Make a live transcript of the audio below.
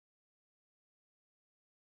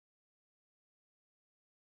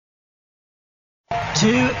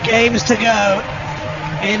2 games to go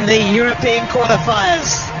in the European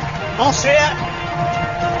qualifiers. Austria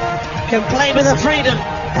can play with a freedom,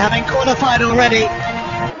 having qualified already.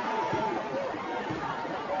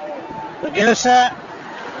 Podgorica,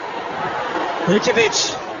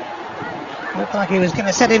 Vucinic looked like he was going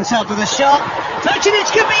to set himself with a shot.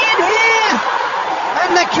 Vucinic could be in here,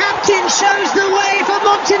 and the captain shows the way for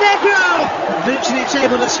Montenegro. Vucinic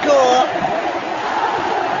able to score.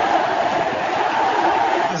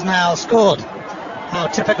 Has now scored. How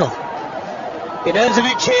typical.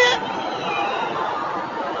 Anartovic here.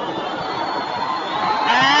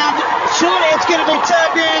 And surely it's going to be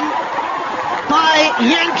turned in by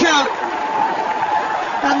Janko.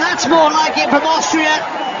 And that's more like it from Austria.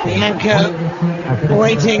 Janko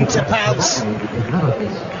waiting to pounce.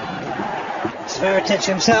 Varaj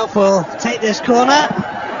himself will take this corner.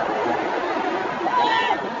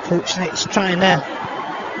 Vucinic's trying to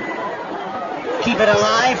keep it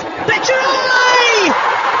alive. Victory!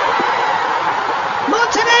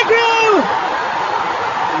 Montenegro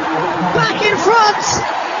back in front.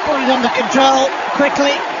 Got it under control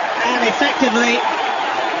quickly and effectively.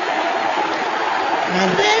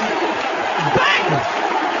 And then bang!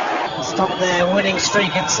 Stop their winning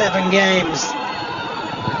streak at 7 games.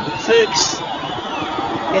 Fuchs.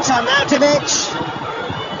 It's Anartovic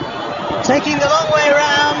taking the long way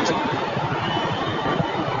round.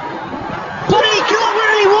 But he got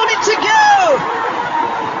where he wanted to go.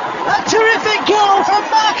 A terrific goal from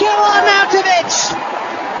Marco Anartovic.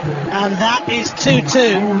 And that is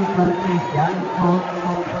 2-2.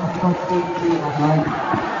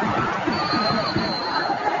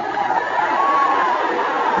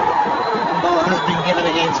 Ball has been given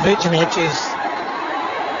against Vucinic, who's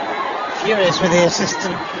furious with the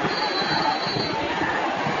assistant.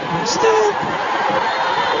 And still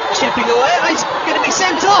chipping away. He's going to be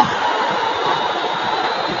sent off.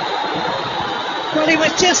 Well, he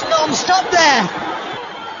was just non-stop there.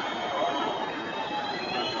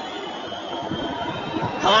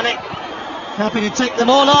 Harnik, happy to take them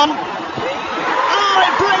all on. Oh,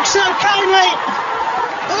 it broke so kindly.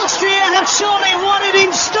 Austria have surely won it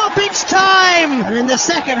in stoppage time. And in the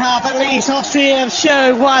second half at least, Austria have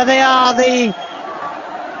shown why they are the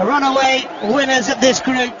runaway winners of this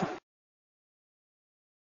group.